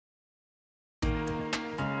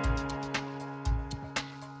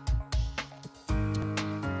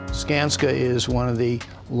Skanska is one of the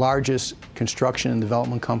largest construction and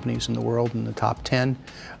development companies in the world, in the top 10.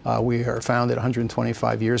 We are founded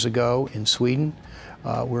 125 years ago in Sweden.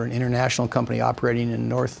 We're an international company operating in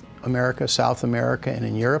North America, South America, and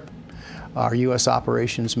in Europe. Our U.S.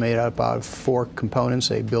 operations made up of 4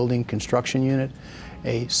 components: a building construction unit,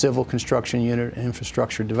 a civil construction unit, an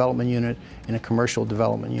infrastructure development unit, and a commercial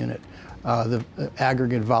development unit. The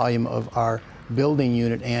aggregate volume of our building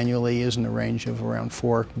unit annually is in the range of around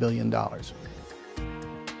 $4 billion.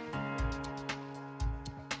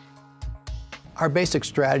 Our basic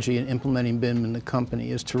strategy in implementing BIM in the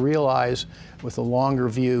company is to realize, with a longer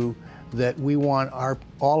view, that we want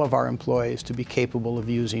all of our employees to be capable of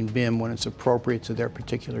using BIM when it's appropriate to their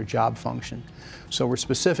particular job function. So we're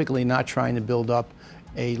specifically not trying to build up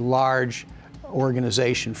a large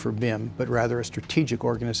organization for BIM, but rather a strategic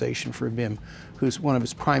organization for BIM, whose one of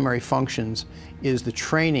its primary functions is the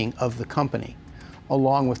training of the company,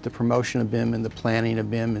 along with the promotion of BIM and the planning of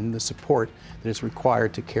BIM and the support that is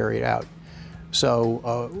required to carry it out.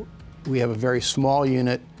 So we have a very small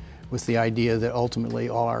unit with the idea that ultimately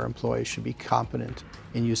all our employees should be competent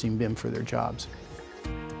in using BIM for their jobs.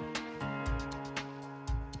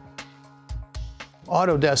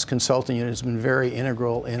 Autodesk Consulting Unit has been very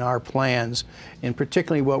integral in our plans, and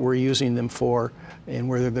particularly what we're using them for, and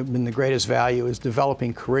where they've been the greatest value, is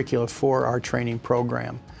developing curricula for our training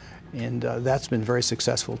program, and that's been very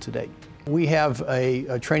successful to date. We have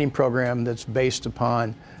a training program that's based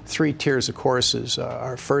upon 3 tiers of courses.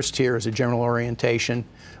 Our first tier is a general orientation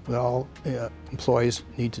that all employees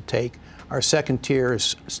need to take. Our second tier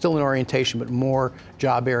is still an orientation, but more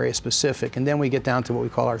job area specific. And then we get down to what we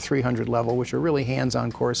call our 300 level, which are really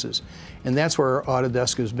hands-on courses. And that's where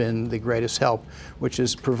Autodesk has been the greatest help, which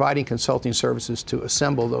is providing consulting services to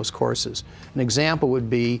assemble those courses. An example would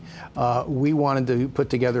be, we wanted to put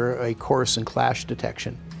together a course in clash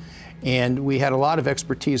detection. And we had a lot of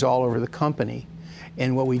expertise all over the company.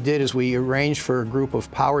 And what we did is we arranged for a group of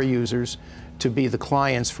power users to be the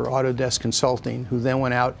clients for Autodesk Consulting, who then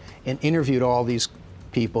went out and interviewed all these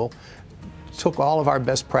people, took all of our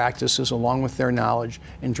best practices along with their knowledge,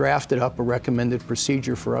 and drafted up a recommended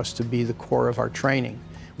procedure for us to be the core of our training.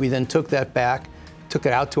 We then took that back, took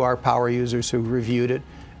it out to our power users who reviewed it,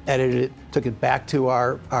 edited it, took it back to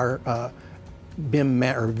our BIM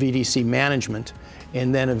or VDC management,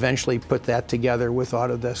 and then eventually put that together with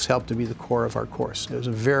Autodesk's help to be the core of our course. It was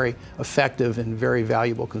a very effective and very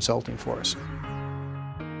valuable consulting for us.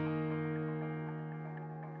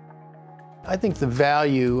 I think the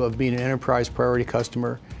value of being an enterprise priority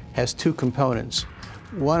customer has 2 components.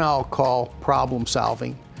 One I'll call problem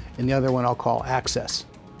solving, and the other one I'll call access.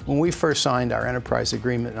 When we first signed our enterprise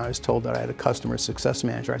agreement and I was told that I had a customer success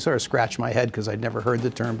manager, I sort of scratched my head because I'd never heard the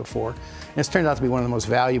term before. And it's turned out to be one of the most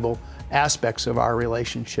valuable aspects of our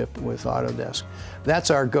relationship with Autodesk. That's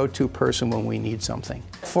our go-to person when we need something.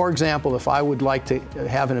 For example, if I would like to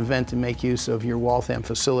have an event to make use of your Waltham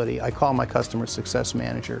facility, I call my customer success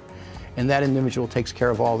manager, and that individual takes care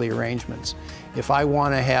of all the arrangements. If I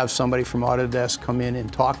want to have somebody from Autodesk come in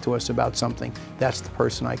and talk to us about something, that's the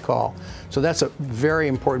person I call. So that's a very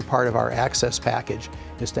important part of our access package,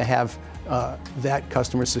 is to have that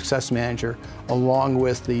customer success manager along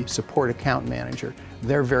with the support account manager.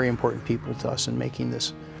 They're very important people to us in making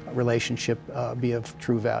this relationship be of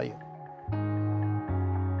true value.